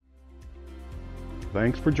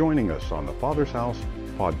Thanks for joining us on the Father's House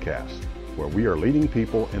podcast, where we are leading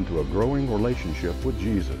people into a growing relationship with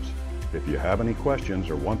Jesus. If you have any questions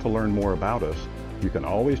or want to learn more about us, you can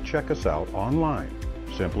always check us out online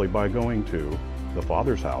simply by going to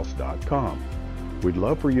thefathershouse.com. We'd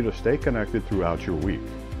love for you to stay connected throughout your week.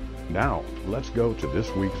 Now, let's go to this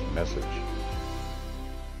week's message.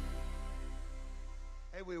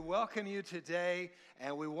 Hey, we welcome you today,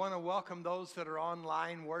 and we want to welcome those that are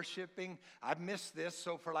online worshiping. I've missed this,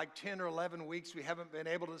 so for like 10 or 11 weeks, we haven't been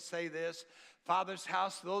able to say this. Father's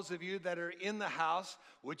House, those of you that are in the house,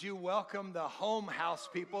 would you welcome the home house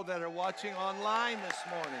people that are watching online this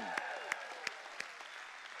morning?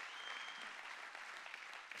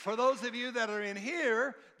 For those of you that are in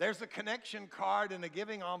here, there's a connection card and a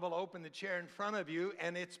giving envelope in the chair in front of you,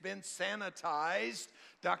 and it's been sanitized.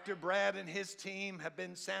 Dr. Brad and his team have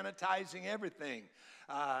been sanitizing everything.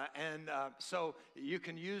 So you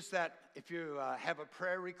can use that if you have a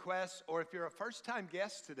prayer request, or if you're a first-time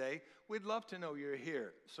guest today, we'd love to know you're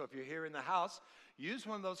here. So if you're here in the house, use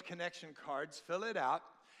one of those connection cards, fill it out.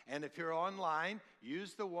 And if you're online,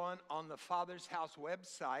 use the one on the Father's House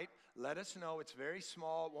website. Let us know. It's very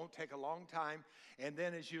small. It won't take a long time. And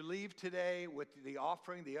then as you leave today with the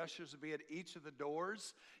offering, the ushers will be at each of the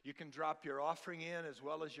doors. You can drop your offering in as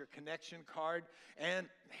well as your connection card. And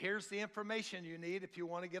here's the information you need if you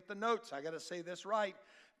want to get the notes. I got to say this right.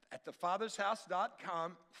 At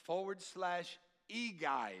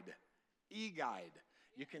thefathershouse.com/e-guide. E-guide.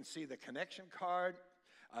 You can see the connection card,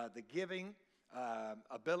 the giving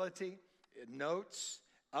ability, notes,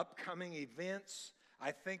 upcoming events.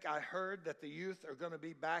 I think I heard that the youth are going to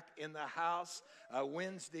be back in the house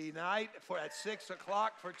Wednesday night at 6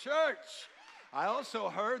 o'clock for church. I also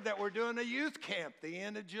heard that we're doing a youth camp the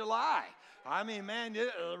end of July. I mean, man,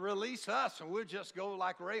 release us and we'll just go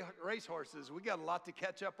like racehorses. We got a lot to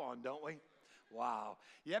catch up on, don't we? Wow.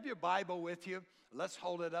 You have your Bible with you. Let's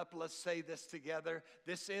hold it up. Let's say this together.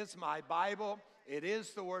 This is my Bible. It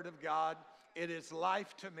is the Word of God. It is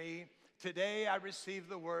life to me. Today I receive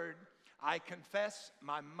the Word. I confess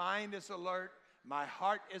my mind is alert. My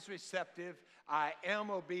heart is receptive. I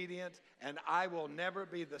am obedient. And I will never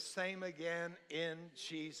be the same again in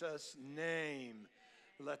Jesus' name.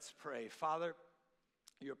 Let's pray. Father,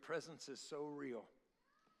 your presence is so real.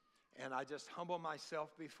 And I just humble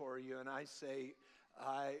myself before you. And I say,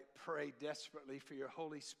 I pray desperately for your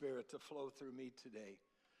Holy Spirit to flow through me today.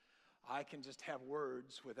 I can just have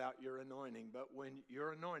words without your anointing, but when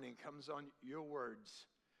your anointing comes on your words,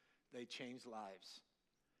 they change lives.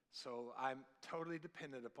 So I'm totally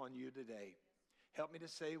dependent upon you today. Help me to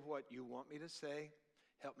say what you want me to say.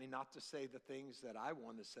 Help me not to say the things that I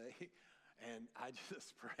want to say. And I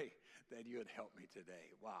just pray that you would help me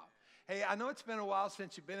today. Wow. Hey, I know it's been a while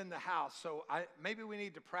since you've been in the house, so maybe we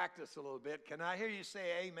need to practice a little bit. Can I hear you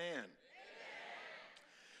say amen?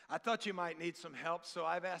 I thought you might need some help, so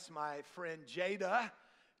I've asked my friend Jada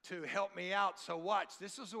to help me out. So watch.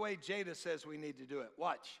 This is the way Jada says we need to do it.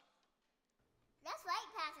 Watch. That's right,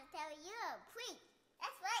 Pastor Terry. You're a preach.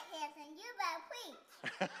 That's right, Hanson. You better preach.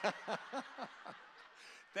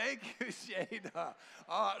 Thank you, Jada.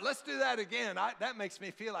 Let's do that again. That makes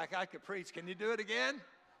me feel like I could preach. Can you do it again?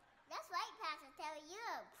 That's right, Pastor Terry.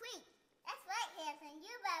 You're a preach. That's right, Hanson.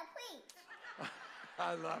 You better preach.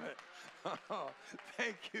 I love it. Oh,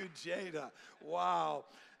 thank you, Jada. Wow.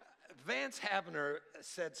 Vance Havner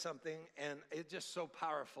said something, and it's just so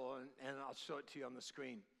powerful, and I'll show it to you on the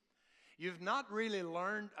screen. You've not really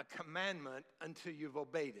learned a commandment until you've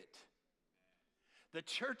obeyed it. The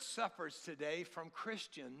church suffers today from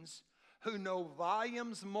Christians who know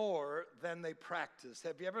volumes more than they practice.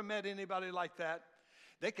 Have you ever met anybody like that?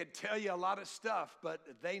 They could tell you a lot of stuff,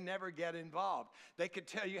 but they never get involved. They could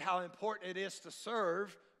tell you how important it is to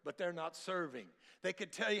serve, but they're not serving. They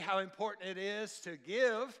could tell you how important it is to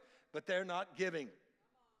give, but they're not giving.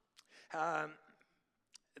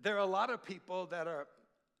 There are a lot of people that are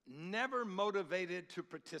never motivated to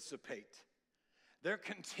participate. They're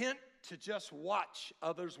content to just watch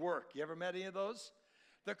others work. You ever met any of those?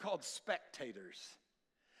 They're called spectators.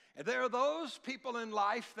 And there are those people in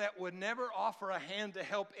life that would never offer a hand to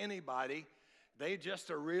help anybody. They just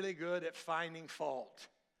are really good at finding fault.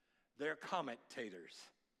 They're commentators.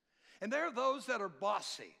 And there are those that are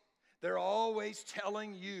bossy. They're always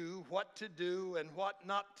telling you what to do and what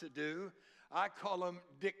not to do. I call them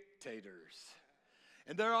dictators.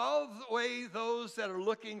 And there are always those that are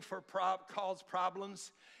looking for cause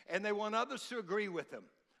problems, and they want others to agree with them.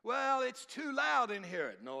 Well, it's too loud in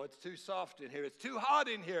here. No, it's too soft in here. It's too hot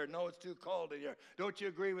in here. No, it's too cold in here. Don't you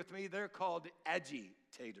agree with me? They're called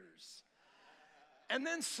agitators. And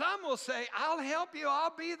then some will say, I'll help you,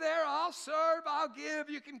 I'll be there, I'll serve, I'll give,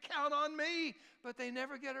 you can count on me. But they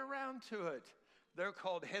never get around to it. They're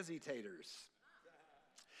called hesitators.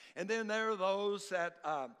 And then there are those that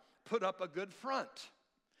put up a good front.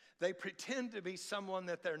 They pretend to be someone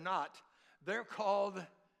that they're not. They're called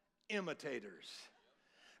imitators.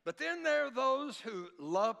 But then there are those who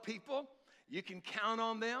love people. You can count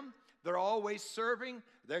on them. They're always serving.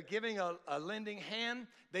 They're giving a lending hand.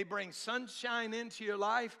 They bring sunshine into your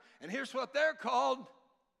life. And here's what they're called: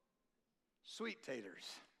 sweet-taters.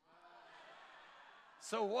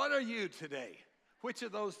 So what are you today? Which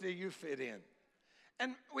of those do you fit in?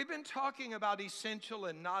 And we've been talking about essential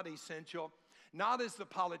and not essential, not as the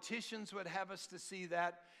politicians would have us to see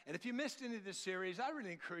that. And if you missed any of this series, I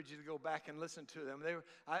really encourage you to go back and listen to them.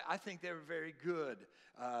 I think they were very good,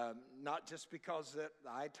 not just because that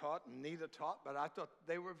I taught and Nita taught, but I thought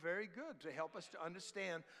they were very good to help us to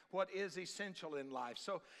understand what is essential in life.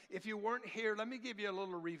 So if you weren't here, let me give you a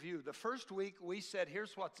little review. The first week we said,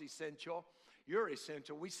 here's what's essential. You're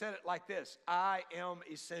essential. We said it like this: I am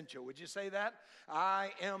essential. Would you say that?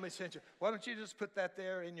 I am essential. Why don't you just put that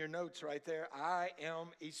there in your notes right there? I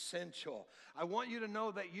am essential. I want you to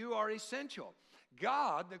know that you are essential.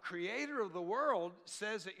 God, the creator of the world,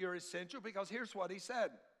 says that you're essential because here's what he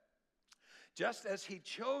said. Just as he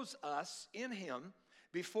chose us in him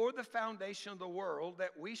before the foundation of the world,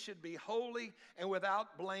 that we should be holy and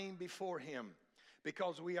without blame before him,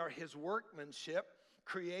 because we are his workmanship,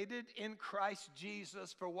 created in Christ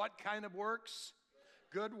Jesus for what kind of works?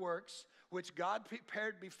 Good works, which God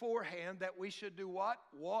prepared beforehand that we should do what?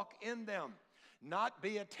 Walk in them. Not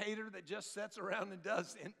be a tater that just sits around and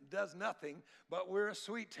does nothing, but we're a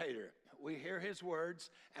sweet tater. We hear his words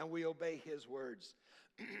and we obey his words.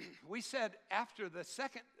 We said the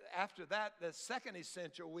second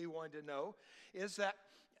essential we wanted to know is that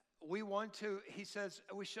he says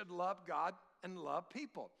we should love God and love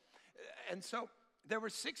people. And so there were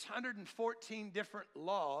 614 different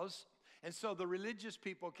laws, and so the religious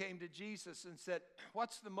people came to Jesus and said,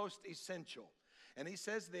 what's the most essential? And he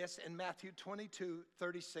says this in Matthew 22,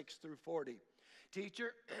 36 through 40.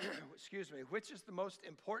 Teacher, which is the most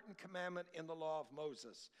important commandment in the law of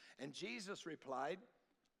Moses? And Jesus replied,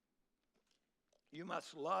 you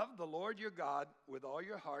must love the Lord your God with all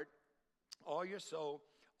your heart, all your soul,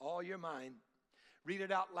 all your mind. Read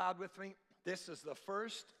it out loud with me. This is the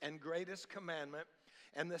first and greatest commandment,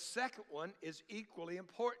 and the second one is equally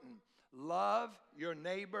important. Love your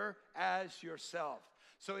neighbor as yourself.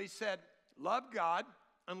 So he said, love God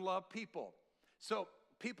and love people. So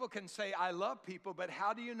people can say, I love people, but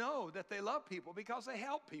how do you know that they love people? Because they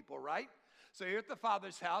help people, right? So here at the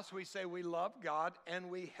Father's house, we say we love God and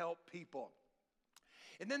we help people.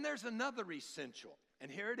 And then there's another essential. And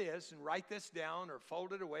here it is, and write this down or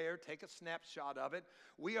fold it away or take a snapshot of it.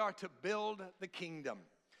 We are to build the kingdom.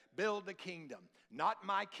 Build the kingdom. Not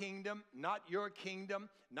my kingdom, not your kingdom,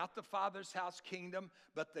 not the Father's house kingdom,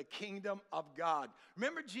 but the kingdom of God.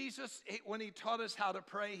 Remember Jesus, when he taught us how to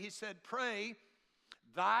pray, he said, pray,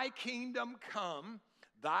 thy kingdom come,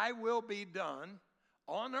 thy will be done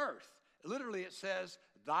on earth. Literally it says,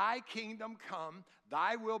 thy kingdom come,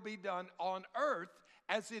 thy will be done on earth,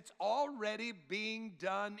 as it's already being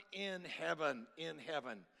done in heaven,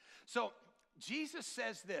 So Jesus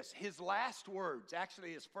says this, his last words,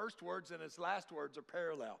 actually his first words and his last words are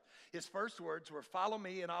parallel. His first words were, follow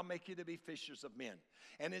me and I'll make you to be fishers of men.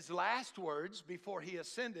 And his last words before he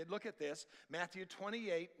ascended, look at this, Matthew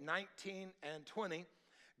 28, 19 and 20.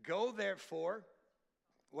 Go therefore,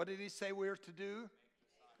 what did he say we're to do?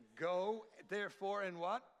 Go therefore and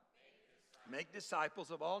what? Make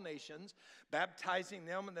disciples of all nations, baptizing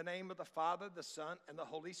them in the name of the Father, the Son, and the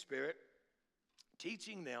Holy Spirit,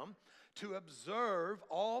 teaching them to observe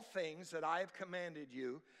all things that I have commanded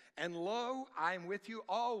you. And lo, I am with you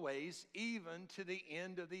always, even to the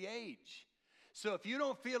end of the age. So if you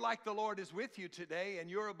don't feel like the Lord is with you today and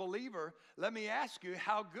you're a believer, let me ask you,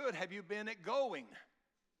 how good have you been at going?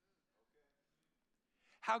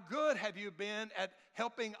 How good have you been at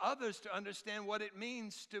helping others to understand what it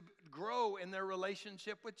means to grow in their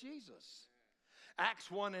relationship with Jesus?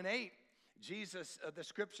 Acts 1 and 8, the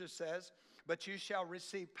scripture says, but you shall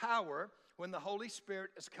receive power when the Holy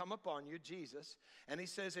Spirit has come upon you, Jesus. And he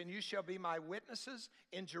says, and you shall be my witnesses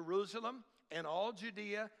in Jerusalem and all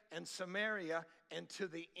Judea and Samaria and to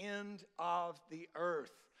the end of the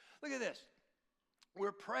earth. Look at this.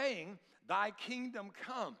 We're praying, thy kingdom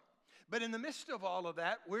come. But in the midst of all of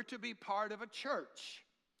that, we're to be part of a church.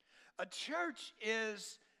 A church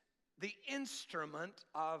is the instrument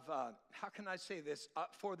of,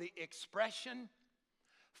 for the expression,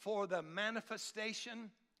 for the manifestation,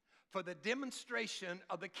 for the demonstration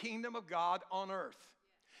of the kingdom of God on earth.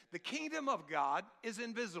 The kingdom of God is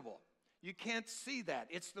invisible. You can't see that.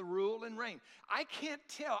 It's the rule and reign. I can't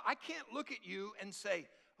look at you and say,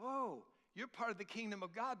 oh, you're part of the kingdom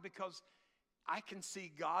of God, because I can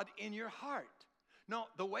see God in your heart. No,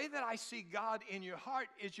 the way that I see God in your heart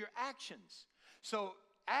is your actions. So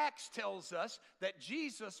Acts tells us that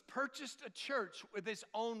Jesus purchased a church with his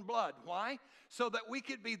own blood. Why? So that we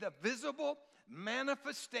could be the visible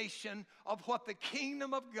manifestation of what the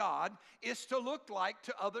kingdom of God is to look like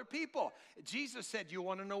to other people. Jesus said, you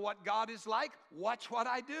want to know what God is like? Watch what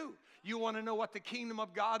I do. You want to know what the kingdom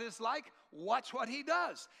of God is like? Watch what he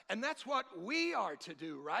does. And that's what we are to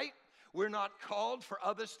do, right? We're not called for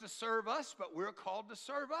others to serve us, but we're called to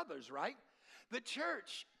serve others, right? The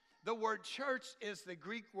church, the word church is the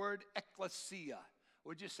Greek word ekklesia.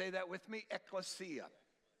 Would you say that with me? Ekklesia.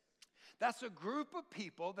 That's a group of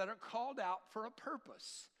people that are called out for a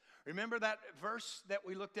purpose. Remember that verse that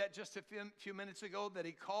we looked at just a few minutes ago, that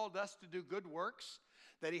he called us to do good works,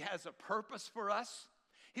 that he has a purpose for us?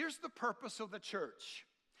 Here's the purpose of the church.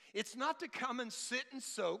 It's not to come and sit and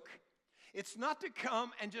soak. It's not to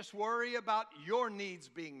come and just worry about your needs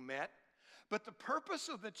being met. But the purpose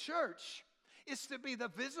of the church is to be the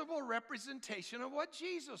visible representation of what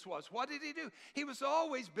Jesus was. What did he do? He was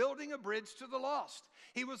always building a bridge to the lost.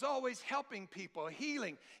 He was always helping people,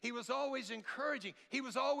 healing. He was always encouraging. He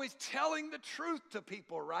was always telling the truth to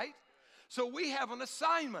people, right? So we have an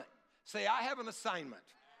assignment. Say, I have an assignment.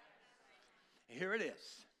 Here it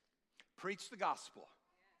is. Preach the gospel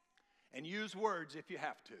and use words if you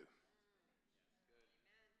have to.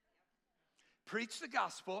 Preach the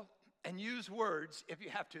gospel and use words if you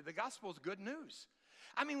have to. The gospel is good news.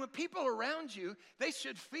 I mean, when people around you, they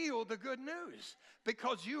should feel the good news,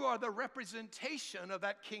 because you are the representation of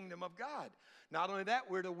that kingdom of God. Not only that,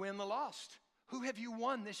 we're to win the lost. Who have you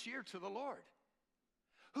won this year to the Lord?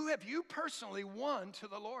 Who have you personally won to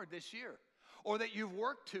the Lord this year? Or that you've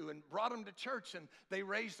worked to and brought them to church and they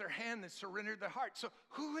raised their hand and surrendered their heart. So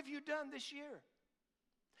who have you done this year?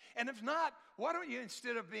 And if not, why don't you,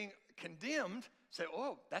 instead of being condemned, say,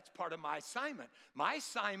 oh, that's part of my assignment. My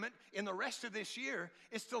assignment in the rest of this year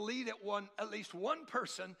is to lead at least one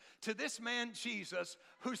person to this man, Jesus,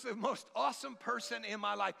 who's the most awesome person in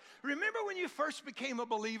my life. Remember when you first became a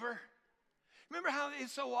believer? Remember how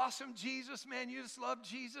it's so awesome, Jesus, man, you just love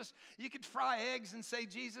Jesus. You could fry eggs and say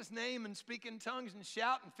Jesus' name and speak in tongues and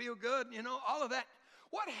shout and feel good, all of that.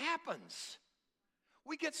 What happens?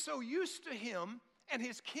 We get so used to him and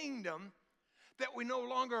his kingdom that we no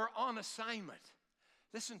longer are on assignment.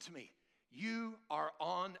 Listen to me. You are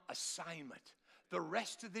on assignment. The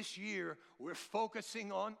rest of this year, we're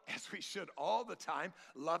focusing on, as we should all the time,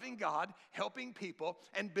 loving God, helping people,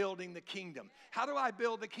 and building the kingdom. How do I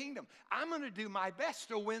build the kingdom? I'm going to do my best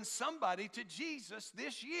to win somebody to Jesus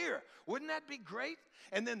this year. Wouldn't that be great?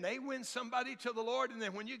 And then they win somebody to the Lord, and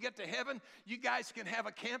then when you get to heaven, you guys can have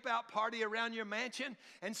a camp out party around your mansion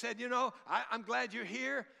and said, I'm glad you're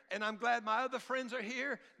here, and I'm glad my other friends are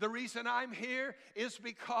here. The reason I'm here is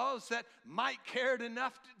because that Mike cared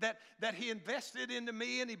enough that he invested into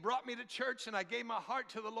me, and he brought me to church, and I gave my heart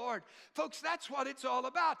to the Lord. Folks, that's what it's all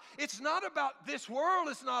about. It's not about this world.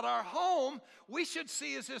 It's not our home. We should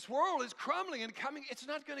see as this world is crumbling and coming, it's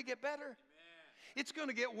not going to get better. Amen. It's going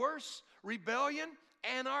to get worse. Rebellion,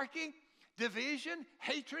 anarchy, division,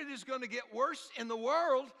 hatred is going to get worse in the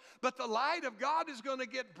world, but the light of God is going to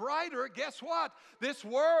get brighter. Guess what? This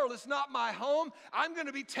world is not my home. I'm going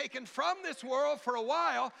to be taken from this world for a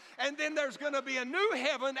while, and then there's going to be a new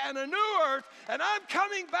heaven and a new earth, and I'm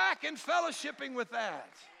coming back and fellowshipping with that.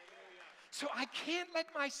 So I can't let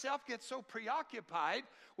myself get so preoccupied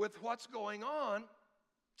with what's going on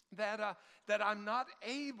that I'm not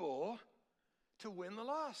able to win the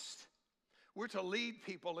lost. We're to lead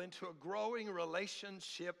people into a growing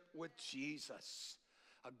relationship with Jesus.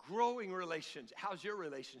 A growing relationship. How's your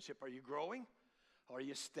relationship? Are you growing or are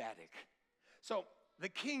you static? So the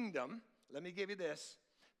kingdom, let me give you this.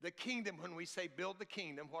 The kingdom, when we say build the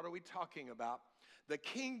kingdom, what are we talking about? The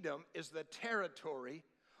kingdom is the territory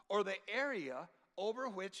or the area over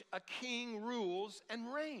which a king rules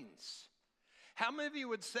and reigns. How many of you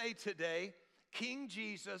would say today, King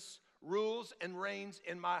Jesus rules and reigns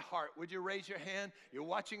in my heart? Would you raise your hand? You're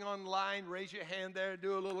watching online, raise your hand there,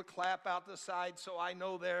 do a little clap out the side so I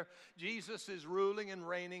know there. Jesus is ruling and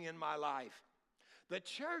reigning in my life. The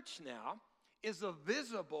church now is a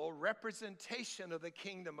visible representation of the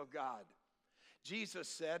kingdom of God. Jesus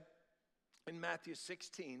said in Matthew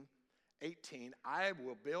 16:18, I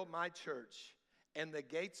will build my church, and the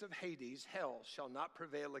gates of Hades, hell, shall not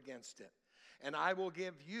prevail against it. And I will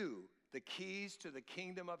give you the keys to the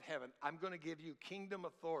kingdom of heaven. I'm going to give you kingdom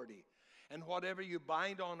authority. And whatever you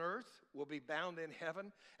bind on earth will be bound in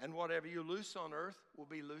heaven, and whatever you loose on earth will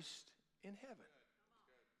be loosed in heaven.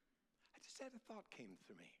 I just had a thought came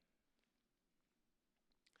through me.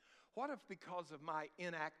 What if because of my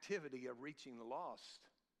inactivity of reaching the lost,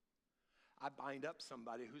 I bind up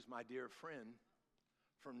somebody who's my dear friend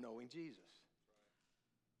from knowing Jesus?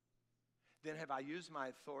 Then have I used my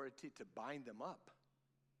authority to bind them up?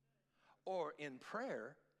 Or in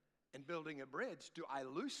prayer and building a bridge, do I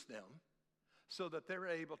loose them so that they're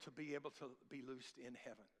able to be loosed in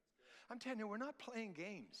heaven? I'm telling you, we're not playing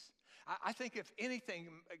games. I think if anything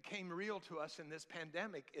came real to us in this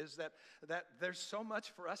pandemic is that there's so much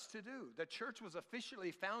for us to do. The church was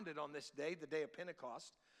officially founded on this day, the day of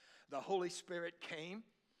Pentecost. The Holy Spirit came,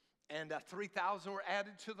 and 3,000 were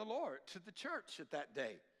added to the church at that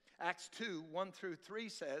day. Acts 2, 1 through 3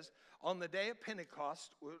 says, on the day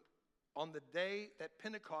that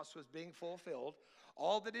Pentecost was being fulfilled,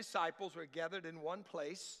 all the disciples were gathered in one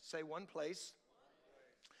place. Say one place.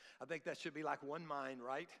 I think that should be like one mind,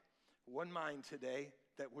 right? One mind today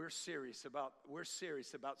that we're serious about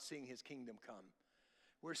seeing his kingdom come.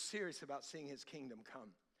 We're serious about seeing his kingdom come.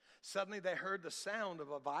 Suddenly they heard the sound of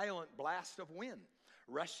a violent blast of wind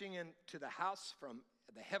rushing into the house from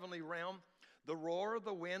the heavenly realm. The roar of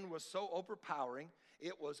the wind was so overpowering,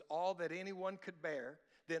 it was all that anyone could bear.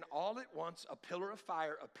 Then all at once a pillar of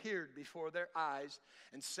fire appeared before their eyes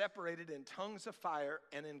and separated in tongues of fire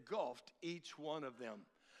and engulfed each one of them.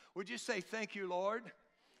 Would you say, thank you, Lord,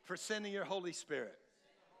 for sending your Holy Spirit?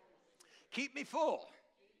 Keep me full,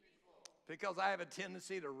 because I have a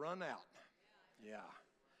tendency to run out. Yeah.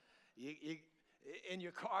 You, in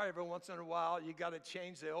your car, every once in a while, you got to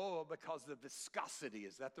change the oil because the viscosity,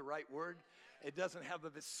 is that the right word? It doesn't have the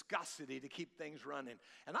viscosity to keep things running.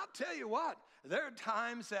 And I'll tell you what, there are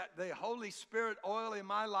times that the Holy Spirit oil in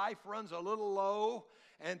my life runs a little low,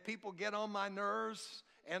 and people get on my nerves,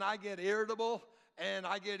 and I get irritable, and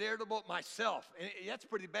I get irritable at myself. And that's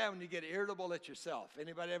pretty bad when you get irritable at yourself.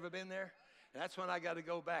 Anybody ever been there? That's when I got to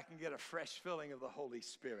go back and get a fresh filling of the Holy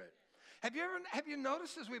Spirit. Have you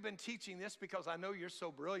noticed as we've been teaching this, because I know you're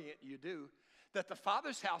so brilliant, you do, that the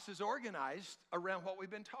Father's house is organized around what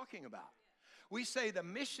we've been talking about? We say the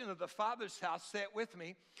mission of the Father's house, say it with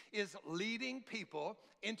me, is leading people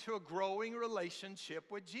into a growing relationship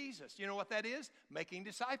with Jesus. You know what that is? Making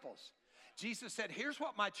disciples. Jesus said, here's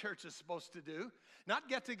what my church is supposed to do. Not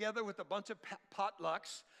get together with a bunch of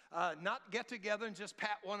potlucks, not get together and just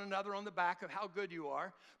pat one another on the back of how good you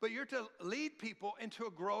are, but you're to lead people into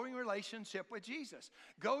a growing relationship with Jesus.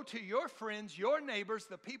 Go to your friends, your neighbors,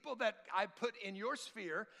 the people that I put in your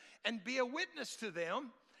sphere, and be a witness to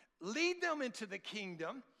them, lead them into the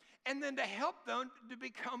kingdom, and then to help them to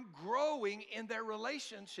become growing in their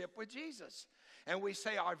relationship with Jesus. And we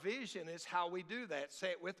say our vision is how we do that. Say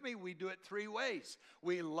it with me. We do it three ways.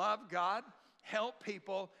 We love God, help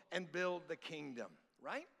people, and build the kingdom,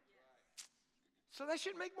 right? So that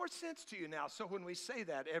should make more sense to you now. So when we say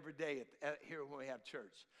that every day here when we have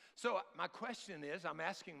church. So my question is, I'm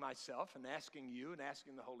asking myself and asking you and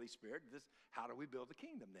asking the Holy Spirit, how do we build the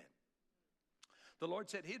kingdom then? The Lord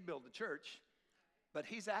said he'd build the church, but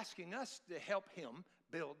he's asking us to help him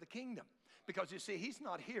build the kingdom. Because you see, he's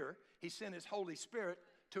not here. He sent his Holy Spirit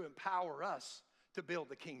to empower us to build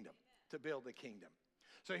the kingdom, to build the kingdom.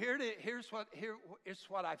 So here's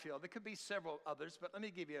what I feel. There could be several others, but let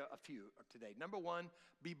me give you a few today. Number one,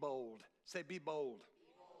 be bold. Say, be bold.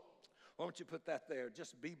 Why don't you put that there?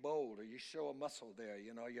 Just be bold, or you show a muscle there.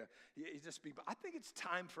 You know, you just be. I think it's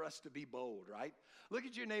time for us to be bold, right? Look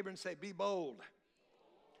at your neighbor and say, be bold.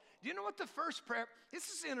 Do you know what the first prayer? This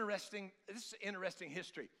is interesting. This is interesting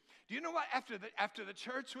history. Do you know what? After the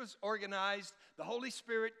church was organized, the Holy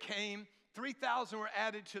Spirit came. 3,000 were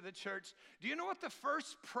added to the church. Do you know what the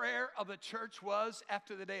first prayer of the church was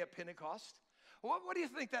after the day of Pentecost? What do you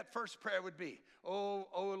think that first prayer would be? Oh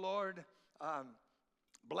Lord,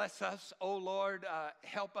 bless us. Oh Lord,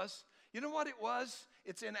 help us. You know what it was?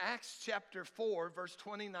 It's in Acts chapter 4, verse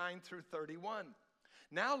 29 through 31.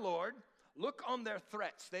 Now, Lord, look on their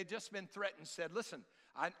threats. They'd just been threatened, said, listen,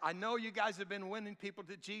 I know you guys have been winning people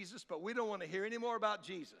to Jesus, but we don't want to hear any more about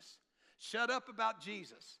Jesus. Shut up about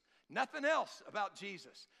Jesus. Nothing else about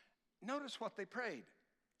Jesus. Notice what they prayed.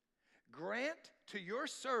 Grant to your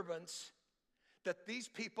servants that these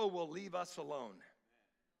people will leave us alone.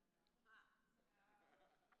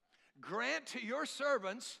 Grant to your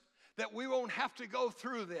servants that we won't have to go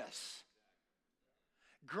through this.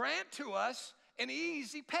 Grant to us an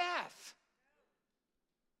easy path.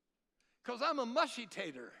 Because I'm a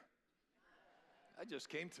mushy-tater. That just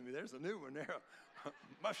came to me. There's a new one there.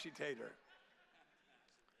 Mushy tater.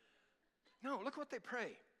 No, look what they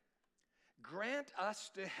pray. Grant us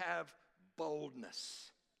to have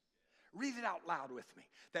boldness. Read it out loud with me.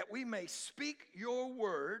 That we may speak your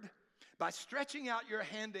word by stretching out your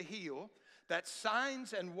hand to heal, that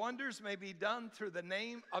signs and wonders may be done through the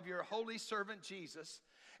name of your holy servant Jesus.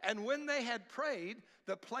 And when they had prayed,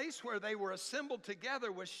 the place where they were assembled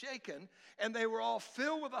together was shaken, and they were all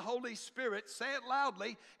filled with the Holy Spirit. Say it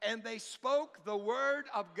loudly. And they spoke the word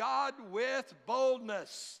of God with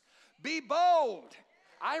boldness. Be bold.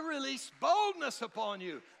 I release boldness upon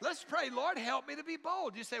you. Let's pray, Lord, help me to be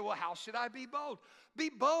bold. You say, well, how should I be bold? Be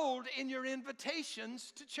bold in your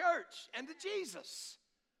invitations to church and to Jesus.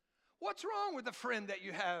 What's wrong with a friend that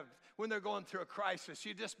you have when they're going through a crisis?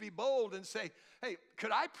 You just be bold and say, hey,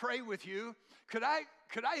 could I pray with you? Could I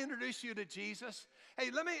introduce you to Jesus? Hey,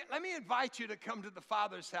 let me invite you to come to the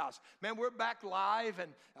Father's house. Man, we're back live,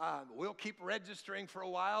 and we'll keep registering for a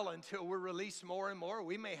while until we're released more and more.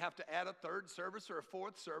 We may have to add a third service or a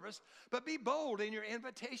fourth service, but be bold in your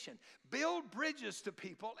invitation. Build bridges to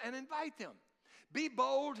people and invite them. Be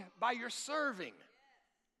bold by your serving.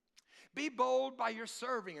 Be bold by your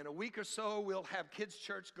serving. In a week or so, we'll have kids'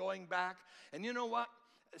 church going back. And you know what?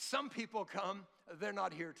 Some people come. They're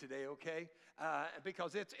not here today, okay?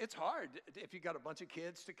 Because it's hard if you got a bunch of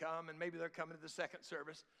kids to come, and maybe they're coming to the second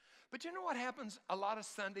service. But you know what happens a lot of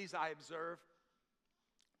Sundays I observe?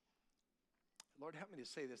 Lord, help me to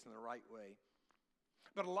say this in the right way.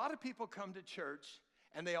 But a lot of people come to church,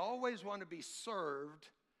 and they always want to be served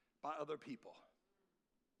by other people.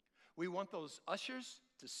 We want those ushers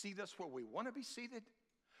to seat us where we want to be seated.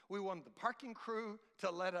 We want the parking crew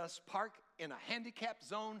to let us park in a handicap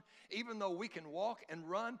zone, even though we can walk and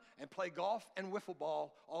run and play golf and wiffle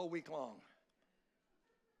ball all week long.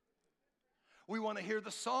 We want to hear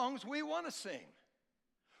the songs we want to sing.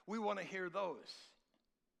 We want to hear those.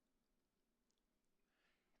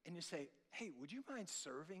 And you say, hey, would you mind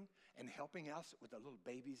serving and helping us with the little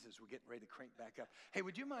babies as we're getting ready to crank back up? Hey,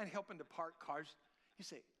 would you mind helping to park cars? You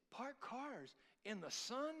say, park cars in the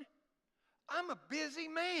sun? I'm a busy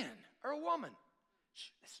man or a woman. Shh,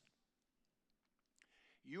 listen.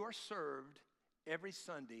 You are served every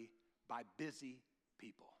Sunday by busy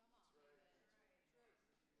people.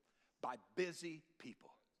 By busy people.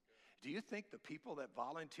 Do you think the people that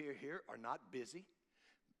volunteer here are not busy?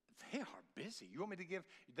 They are busy. You want me to give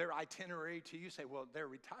their itinerary to you? Say, well, they're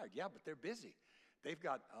retired. Yeah, but they're busy. They've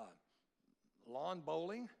got lawn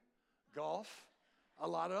bowling, golf, a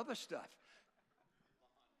lot of other stuff.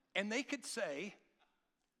 And they could say,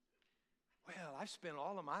 well, I've spent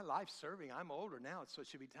all of my life serving. I'm older now, so it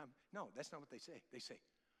should be time. No, that's not what they say. They say,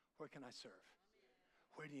 where can I serve?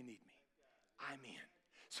 Where do you need me? I'm in.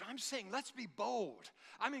 So I'm saying, let's be bold.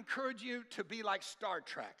 I'm encouraging you to be like Star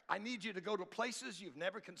Trek. I need you to go to places you've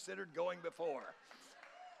never considered going before.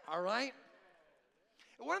 All right?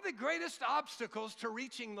 One of the greatest obstacles to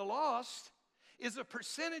reaching the lost is a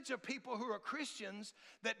percentage of people who are Christians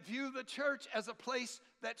that view the church as a place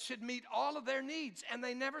that should meet all of their needs, and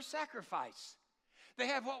they never sacrifice. They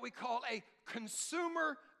have what we call a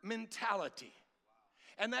consumer mentality.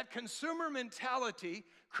 And that consumer mentality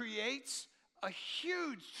creates a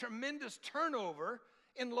huge, tremendous turnover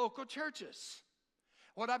in local churches.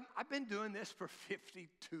 I've been doing this for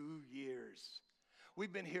 52 years.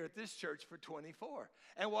 We've been here at this church for 24.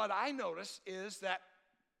 And what I notice is that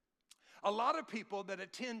a lot of people that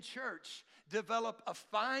attend church develop a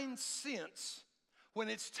fine sense when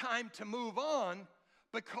it's time to move on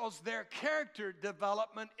because their character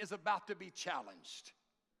development is about to be challenged.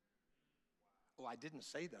 Oh, I didn't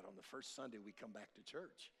say that on the first Sunday we come back to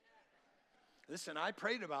church. Listen, I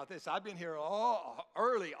prayed about this. I've been here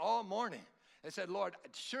all morning. I said, Lord,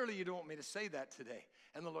 surely you don't want me to say that today.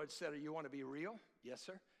 And the Lord said, you want to be real? Yes,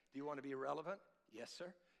 sir. Do you want to be relevant? Yes,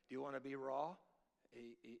 sir. Do you want to be raw?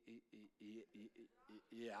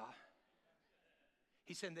 Yeah.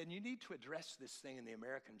 He said, then you need to address this thing in the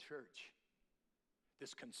American church,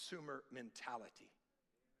 this consumer mentality.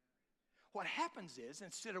 What happens is,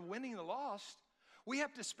 instead of winning the lost, we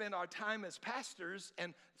have to spend our time as pastors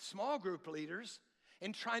and small group leaders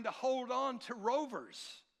in trying to hold on to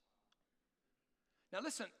rovers. Now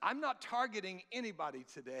listen, I'm not targeting anybody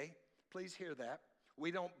today. Please hear that.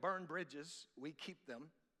 We don't burn bridges, we keep them.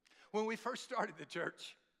 When we first started the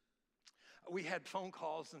church, we had phone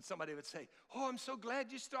calls and somebody would say, oh, I'm so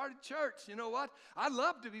glad you started church. You know what? I'd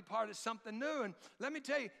love to be part of something new. And let me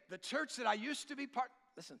tell you, the church that I used to be part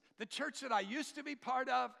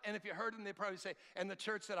of, and if you heard them, they probably say, and the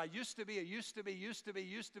church that I used to be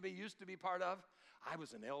part of, I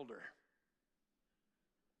was an elder.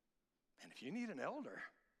 And if you need an elder,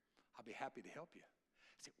 I'll be happy to help you.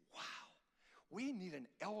 I say, wow, we need an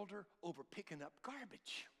elder over picking up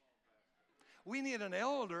garbage. We need an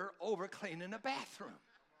elder over cleaning a bathroom.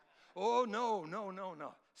 Oh, no.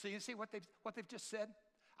 So you see what they've just said?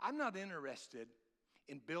 I'm not interested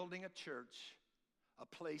in building a church, a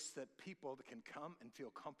place that people that can come and feel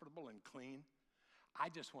comfortable and clean. I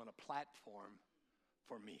just want a platform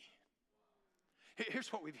for me.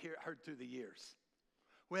 Here's what we've heard through the years.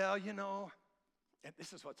 Well, you know, and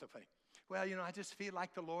this is what's so funny. Well, you know, I just feel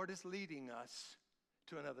like the Lord is leading us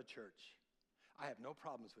to another church. I have no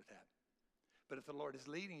problems with that. But if the Lord is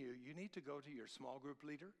leading you, you need to go to your small group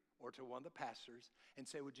leader or to one of the pastors and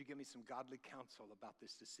say, would you give me some godly counsel about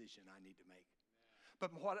this decision I need to make?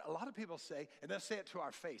 But what a lot of people say, and they'll say it to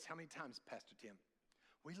our face. How many times, Pastor Tim?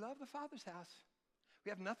 We love the Father's house. We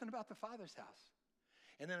have nothing about the Father's house.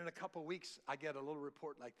 And then in a couple of weeks, I get a little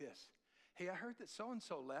report like this. Hey, I heard that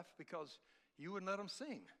so-and-so left because you wouldn't let them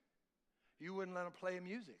sing. You wouldn't let them play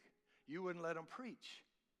music. You wouldn't let them preach.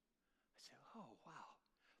 I said, oh, wow.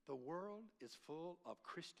 The world is full of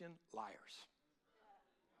Christian liars.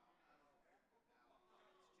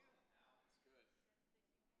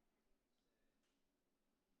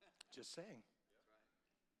 Just saying.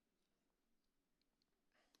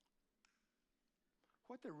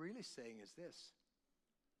 What they're really saying is this.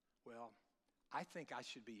 Well, I think I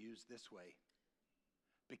should be used this way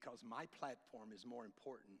because my platform is more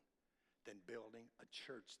important than building a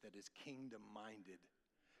church that is kingdom-minded,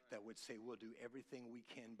 that would say we'll do everything we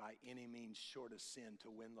can by any means short of sin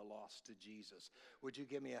to win the lost to Jesus. Would you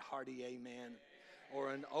give me a hearty amen?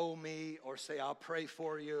 Or an oh me, or say I'll pray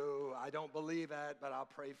for you. I don't believe that, but I'll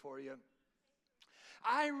pray for you.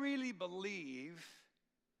 I really believe,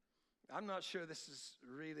 I'm not sure this is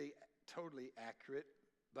really totally accurate,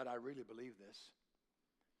 but I really believe this.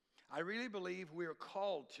 I really believe we are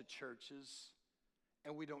called to churches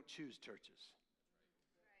and we don't choose churches.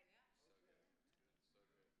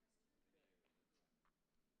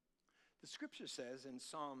 The scripture says in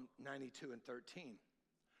Psalm 92 and 13,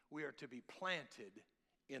 we are to be planted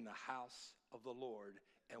in the house of the Lord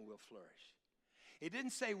and will flourish. It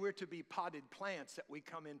didn't say we're to be potted plants that we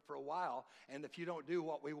come in for a while, and if you don't do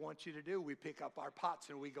what we want you to do, we pick up our pots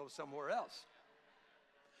and we go somewhere else.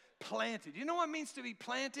 Planted. You know what it means to be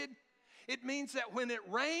planted? It means that when it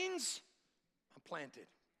rains, I'm planted.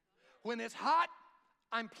 When it's hot,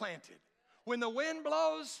 I'm planted. When the wind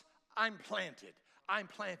blows, I'm planted. I'm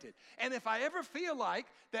planted. And if I ever feel like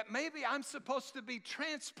that maybe I'm supposed to be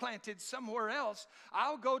transplanted somewhere else,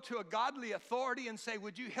 I'll go to a godly authority and say,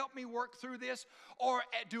 would you help me work through this? Or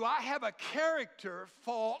do I have a character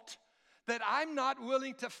fault that I'm not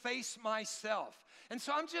willing to face myself? And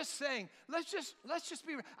so I'm just saying, let's just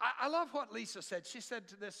be, I love what Lisa said. She said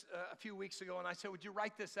to this a few weeks ago, and I said, would you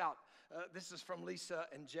write this out? This is from Lisa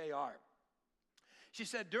and JR. She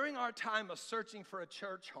said, during our time of searching for a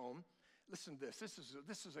church home, listen to this.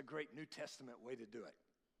 This is a great New Testament way to do it.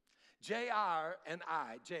 JR and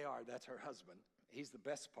I, JR, that's her husband. He's the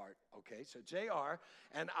best part, okay? So JR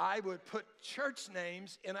and I would put church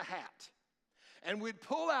names in a hat. And we'd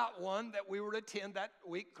pull out one that we would attend that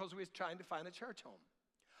week because we was trying to find a church home.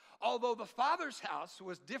 Although the Father's house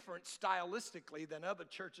was different stylistically than other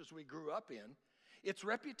churches we grew up in, its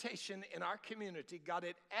reputation in our community got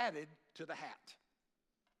it added to the hat.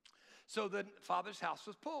 So the Father's house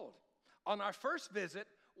was pulled. On our first visit,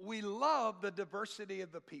 we loved the diversity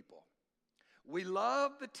of the people. We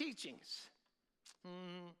loved the teachings.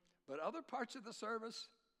 But other parts of the service,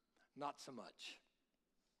 not so much.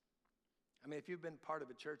 I mean, if you've been part of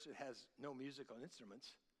a church that has no musical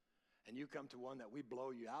instruments, and you come to one that we blow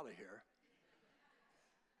you out of here,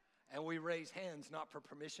 and we raise hands not for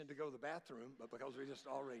permission to go to the bathroom, but because we just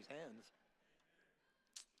all raise hands.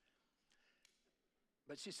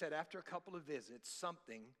 But she said after a couple of visits,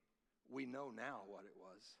 something, we know now what it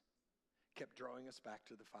was, kept drawing us back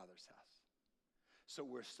to the Father's house. So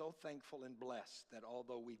we're so thankful and blessed that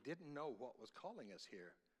although we didn't know what was calling us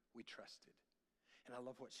here, we trusted. And I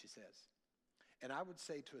love what she says. And I would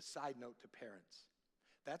say to a side note to parents,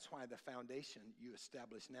 that's why the foundation you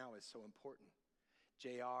establish now is so important.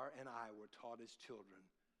 JR and I were taught as children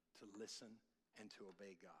to listen and to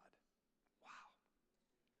obey God. Wow.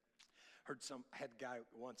 Had a guy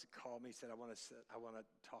once call me, said, I want to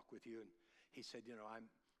talk with you. And he said, you know,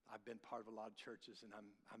 I've been part of a lot of churches and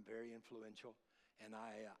I'm very influential and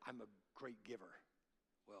I'm a great giver.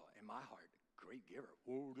 Well, in my heart, great giver.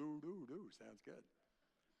 Oh, do, sounds good.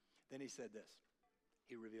 Then he said this.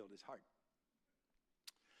 He revealed his heart.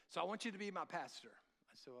 So I want you to be my pastor.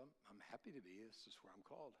 I said, well, I'm happy to be. This is where I'm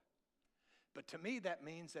called. But to me, that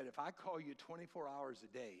means that if I call you 24 hours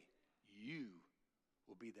a day, you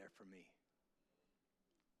will be there for me.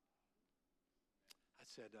 I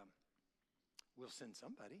said, we'll send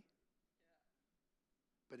somebody,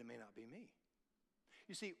 but it may not be me.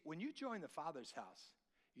 You see, when you join the Father's house,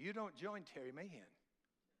 you don't join Terry Mahan.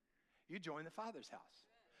 You join the Father's house.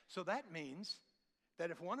 So that means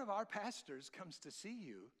that if one of our pastors comes to see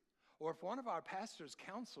you, or if one of our pastors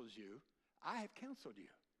counsels you, I have counseled you.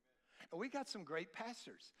 And we got some great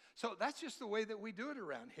pastors. So that's just the way that we do it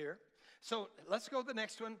around here. So let's go to the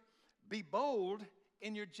next one. Be bold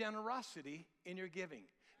in your generosity, in your giving.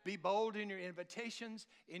 Be bold in your invitations,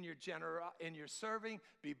 in your serving.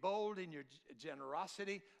 Be bold in your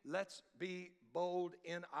generosity. Let's be bold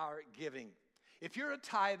in our giving. If you're a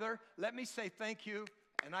tither, let me say thank you,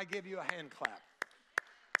 and I give you a hand clap.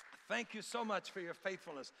 Thank you so much for your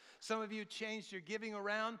faithfulness. Some of you changed your giving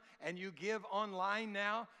around, and you give online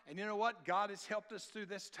now. And you know what? God has helped us through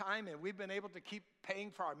this time, and we've been able to keep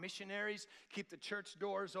paying for our missionaries, keep the church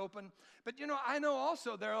doors open. But, you know, I know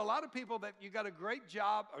also there are a lot of people that you got a great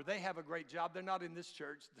job, or they have a great job. They're not in this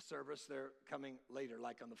church, the service. They're coming later,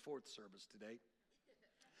 like on the fourth service today.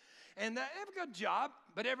 And they have a good job,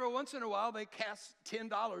 but every once in a while they cast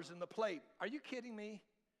 $10 in the plate. Are you kidding me?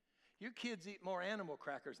 Your kids eat more animal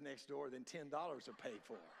crackers next door than $10 are paid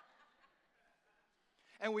for.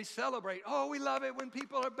 And we celebrate. Oh, we love it when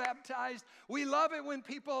people are baptized. We love it when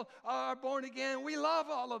people are born again. We love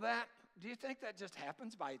all of that. Do you think that just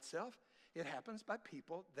happens by itself? It happens by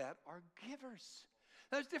people that are givers.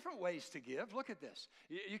 There's different ways to give. Look at this.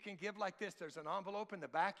 You can give like this. There's an envelope in the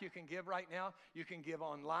back you can give right now. You can give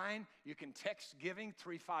online. You can text giving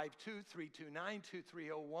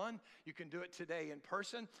 352-329-2301. You can do it today in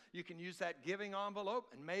person. You can use that giving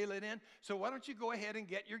envelope and mail it in. So why don't you go ahead and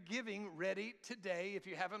get your giving ready today if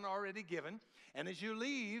you haven't already given. And as you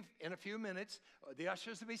leave in a few minutes, the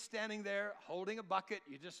ushers will be standing there holding a bucket.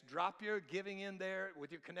 You just drop your giving in there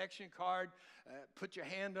with your connection card. Put your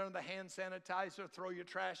hand under the hand sanitizer. Throw your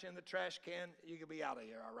trash in the trash can. You can be out of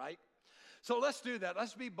here, all right? So let's do that.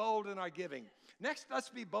 Let's be bold in our giving. Next, let's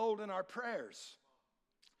be bold in our prayers.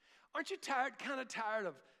 Aren't you kind of tired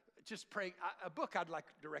of just praying? A book I'd like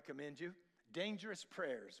to recommend you, Dangerous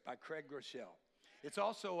Prayers by Craig Groeschel. It's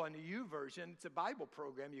also on the YouVersion. It's a Bible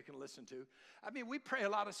program you can listen to. I mean, we pray a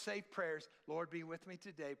lot of safe prayers. Lord, be with me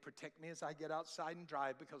today. Protect me as I get outside and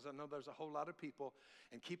drive, because I know there's a whole lot of people.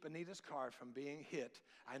 And keep Anita's car from being hit.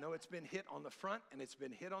 I know it's been hit on the front and it's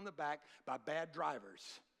been hit on the back by bad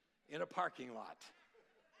drivers in a parking lot.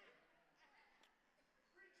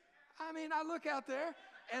 I mean, I look out there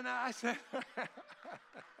and I said,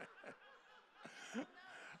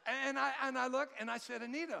 and I look and I said,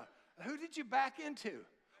 Anita, who did you back into?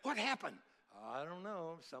 What happened? I don't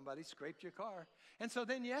know. Somebody scraped your car. And so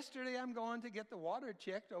then yesterday I'm going to get the water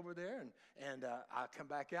checked over there, and I come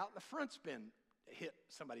back out and the front's been hit.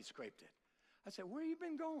 Somebody scraped it. I said, where you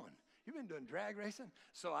been going? You've been doing drag racing?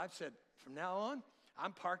 So I've said, from now on,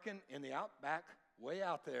 I'm parking in the outback, way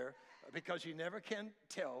out there, because you never can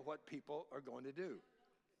tell what people are going to do.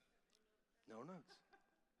 No notes.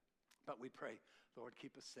 But we pray, Lord,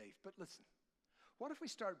 keep us safe. But listen. What if we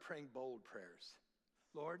start praying bold prayers?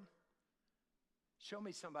 Lord, show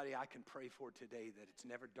me somebody I can pray for today that it's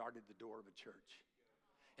never darted the door of a church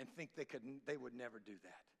and think they would never do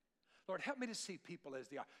that. Lord, help me to see people as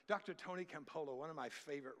they are. Dr. Tony Campolo, one of my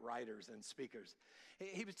favorite writers and speakers,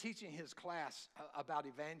 he was teaching his class about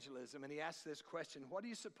evangelism, and he asked this question: what do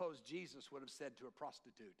you suppose Jesus would have said to a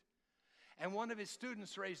prostitute? And one of his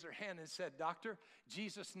students raised their hand and said, Doctor,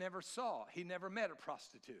 Jesus never saw. He never met a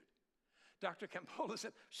prostitute. Dr. Campolo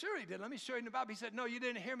said, sure he did. Let me show you in the Bible. He said, no, you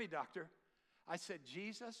didn't hear me, doctor. I said,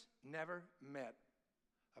 Jesus never met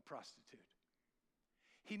a prostitute.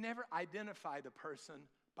 He never identified a person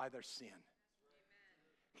by their sin.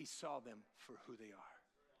 He saw them for who they are.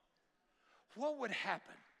 What would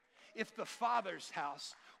happen if the Father's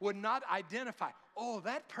house would not identify, oh,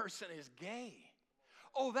 that person is gay.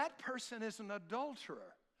 Oh, that person is an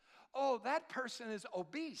adulterer. Oh, that person is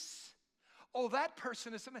obese. Oh, that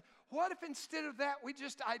person is something. What if instead of that, we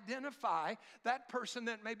just identify that person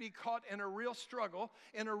that may be caught in a real struggle,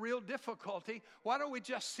 in a real difficulty? Why don't we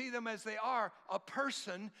just see them as they are, a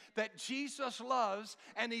person that Jesus loves,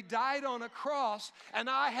 and he died on a cross, and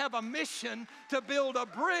I have a mission to build a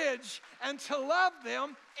bridge and to love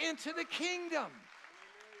them into the kingdom.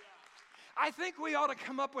 I think we ought to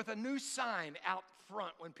come up with a new sign out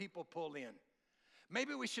front when people pull in.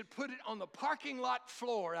 Maybe we should put it on the parking lot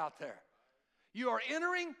floor out there. You are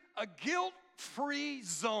entering a guilt-free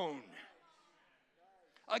zone.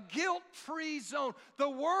 A guilt-free zone. The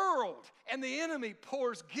world and the enemy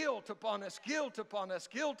pours guilt upon us, guilt upon us,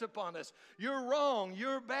 guilt upon us. You're wrong,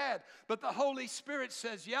 you're bad. But the Holy Spirit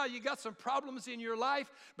says, yeah, you got some problems in your life,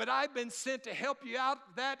 but I've been sent to help you out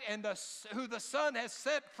of that, and who the Son has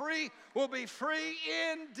set free will be free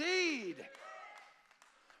indeed.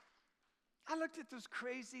 I looked at those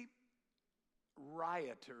crazy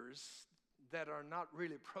rioters that are not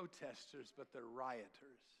really protesters, but they're rioters.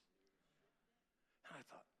 And I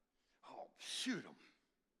thought, oh, shoot them.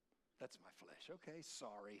 That's my flesh. Okay,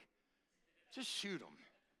 sorry. Just shoot them.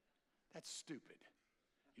 That's stupid.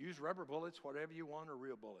 Use rubber bullets, whatever you want, or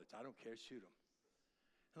real bullets. I don't care, shoot them.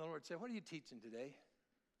 And the Lord said, what are you teaching today?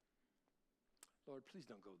 Lord, please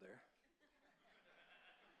don't go there.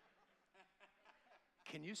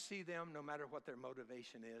 Can you see them no matter what their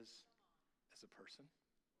motivation is as a person?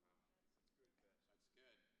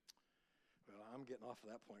 Well, I'm getting off of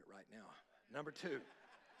that point right now. Number 2. And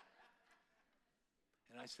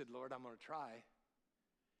I said, Lord, I'm going to try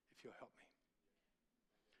if you'll help me.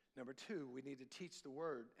 Number 2, we need to teach the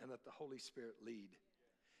word and let the Holy Spirit lead.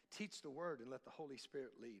 Teach the word and let the Holy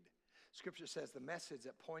Spirit lead. Scripture says the message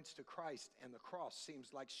that points to Christ and the cross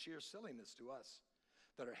seems like sheer silliness to us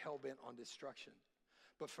that are hell-bent on destruction.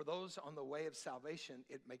 But for those on the way of salvation,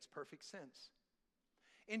 it makes perfect sense.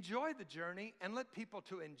 Enjoy the journey and let people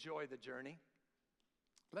to enjoy the journey.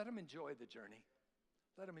 Let them enjoy the journey.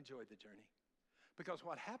 Let them enjoy the journey. Because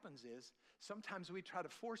what happens is sometimes we try to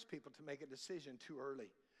force people to make a decision too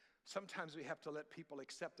early. Sometimes we have to let people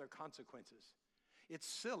accept their consequences. It's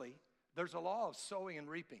silly. There's a law of sowing and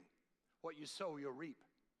reaping. What you sow, you'll reap.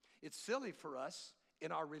 It's silly for us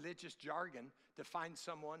in our religious jargon to find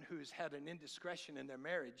someone who's had an indiscretion in their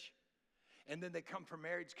marriage, and then they come for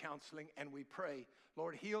marriage counseling and we pray,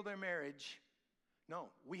 Lord, heal their marriage. No,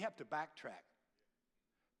 we have to backtrack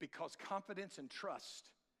because confidence and trust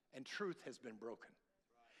and truth has been broken.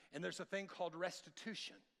 And there's a thing called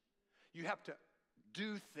restitution. You have to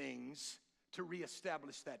do things to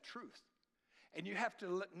reestablish that truth. And you have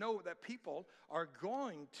to know that people are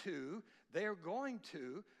going to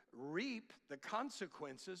reap the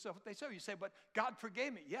consequences of what they sow. You say, but God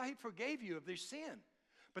forgave me. Yeah, he forgave you of their sin.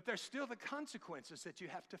 But there's still the consequences that you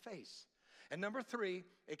have to face. And number 3,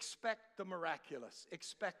 expect the miraculous.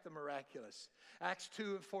 Expect the miraculous. Acts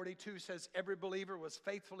 2:42 says, every believer was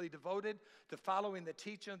faithfully devoted to following the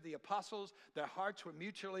teaching of the apostles. Their hearts were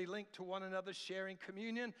mutually linked to one another, sharing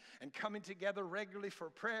communion and coming together regularly for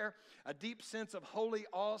prayer. A deep sense of holy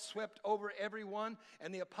awe swept over everyone,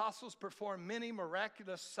 and the apostles performed many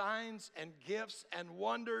miraculous signs and gifts and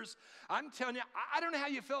wonders. I'm telling you, I don't know how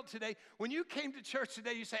you felt today. When you came to church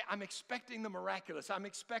today, you say, I'm expecting the miraculous. I'm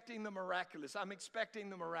expecting the miraculous. I'm expecting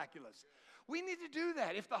the miraculous. We need to do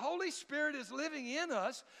that. If the Holy Spirit is living in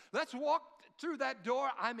us, let's walk through that door.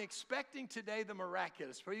 I'm expecting today the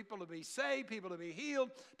miraculous. For people to be saved, people to be healed,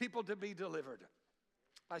 people to be delivered.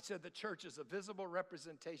 I said the church is a visible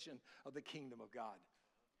representation of the kingdom of God.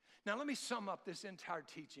 Now let me sum up this entire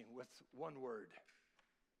teaching with one word.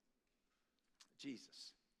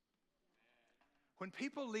 Jesus. When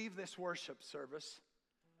people leave this worship service,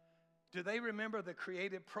 do they remember the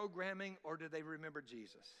creative programming or do they remember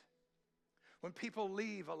Jesus? When people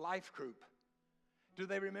leave a life group, do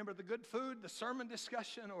they remember the good food, the sermon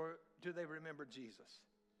discussion, or do they remember Jesus?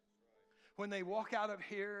 When they walk out of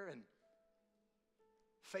here and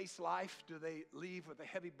face life, do they leave with a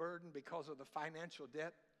heavy burden because of the financial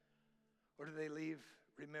debt? Or do they leave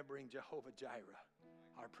remembering Jehovah Jireh,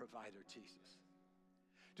 our provider, Jesus?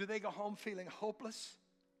 Do they go home feeling hopeless?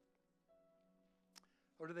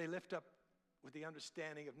 Or do they lift up with the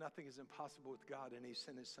understanding of nothing is impossible with God and he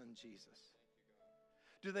sent his son Jesus?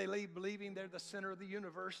 Do they leave believing they're the center of the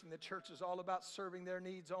universe and the church is all about serving their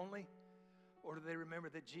needs only? Or do they remember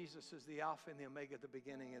that Jesus is the Alpha and the Omega, the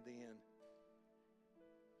beginning and the end?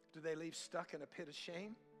 Do they leave stuck in a pit of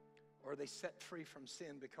shame? Or are they set free from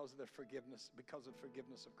sin because of their forgiveness, because of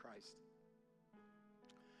forgiveness of Christ?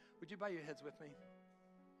 Would you bow your heads with me?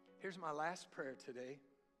 Here's my last prayer today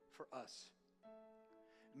for us.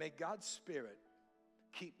 May God's Spirit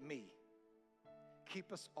keep me,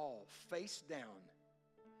 keep us all face down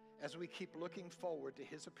as we keep looking forward to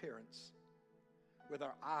his appearance with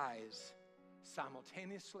our eyes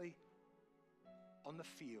simultaneously on the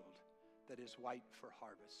field that is white for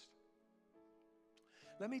harvest.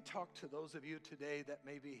 Let me talk to those of you today that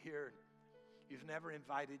may be here. You've never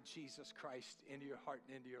invited Jesus Christ into your heart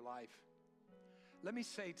and into your life. Let me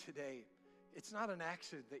say today, it's not an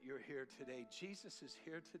accident that you're here today. Jesus is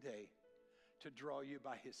here today to draw you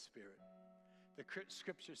by his Spirit. The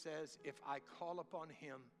scripture says, if I call upon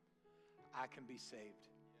him, I can be saved.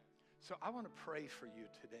 So I want to pray for you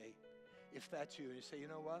today. If that's you, and you say, you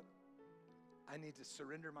know what? I need to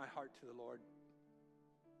surrender my heart to the Lord.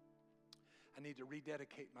 I need to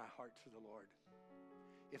rededicate my heart to the Lord.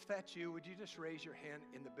 If that's you, would you just raise your hand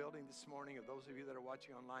in the building this morning? Or those of you that are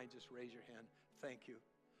watching online, just raise your hand. Thank you.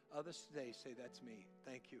 Others today say, that's me.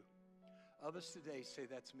 Thank you. Others today say,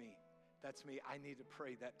 that's me. That's me. I need to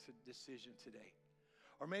pray that decision today.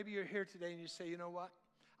 Or maybe you're here today and you say, you know what?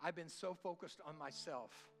 I've been so focused on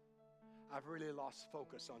myself. I've really lost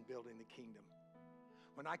focus on building the kingdom.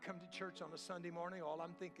 When I come to church on a Sunday morning, all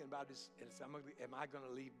I'm thinking about is am I going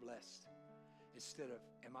to leave blessed? Instead of,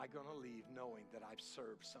 am I going to leave knowing that I've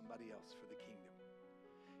served somebody else for the kingdom?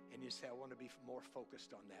 And you say, I want to be more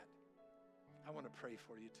focused on that. I want to pray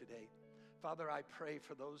for you today. Father, I pray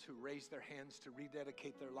for those who raise their hands to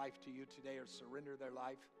rededicate their life to you today or surrender their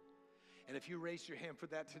life. And if you raised your hand for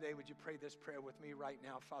that today, would you pray this prayer with me right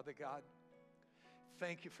now? Father God,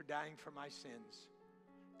 thank you for dying for my sins,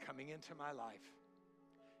 coming into my life,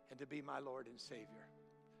 and to be my Lord and Savior.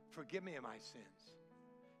 Forgive me of my sins.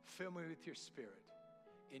 Fill me with your Spirit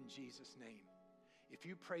in Jesus' name. If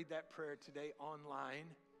you prayed that prayer today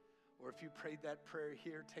online, or if you prayed that prayer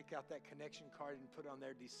here, take out that connection card and put on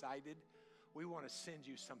there, decided. We want to send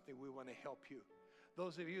you something. We want to help you.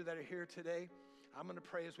 Those of you that are here today, I'm going to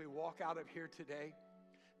pray as we walk out of here today,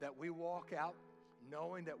 that we walk out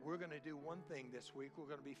knowing that we're going to do one thing this week. We're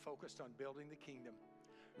going to be focused on building the kingdom,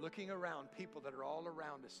 looking around people that are all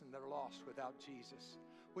around us and that are lost without Jesus.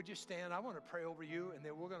 Would you stand? I want to pray over you, and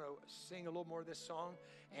then we're going to sing a little more of this song.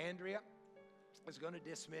 Andrea is going to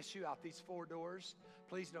dismiss you out these 4 doors.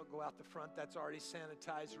 Please don't go out the front. That's already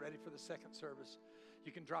sanitized, ready for the second service.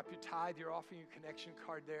 You can drop your tithe, your offering, your connection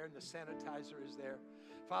card there, and the sanitizer is there.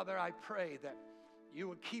 Father, I pray that you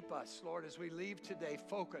would keep us, Lord, as we leave today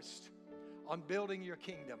focused on building your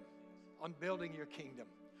kingdom, on building your kingdom.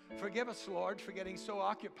 Forgive us, Lord, for getting so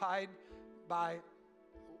occupied by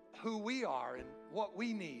who we are and what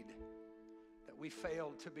we need that we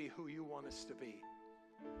failed to be who you want us to be.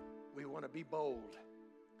 We want to be bold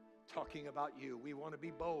talking about you. We want to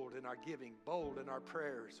be bold in our giving, bold in our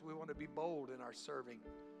prayers. We want to be bold in our serving.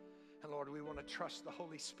 And Lord, we want to trust the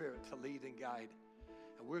Holy Spirit to lead and guide.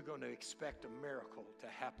 And we're going to expect a miracle to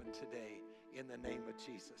happen today in the name of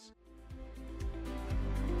Jesus.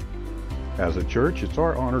 As a church, it's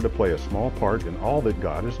our honor to play a small part in all that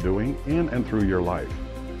God is doing in and through your life.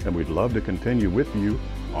 And we'd love to continue with you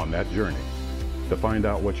on that journey. To find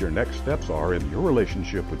out what your next steps are in your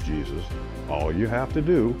relationship with Jesus, all you have to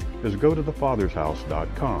do is go to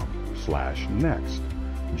thefathershouse.com/next.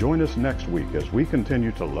 Join us next week as we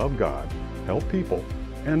continue to love God, help people,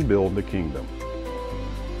 and build the kingdom.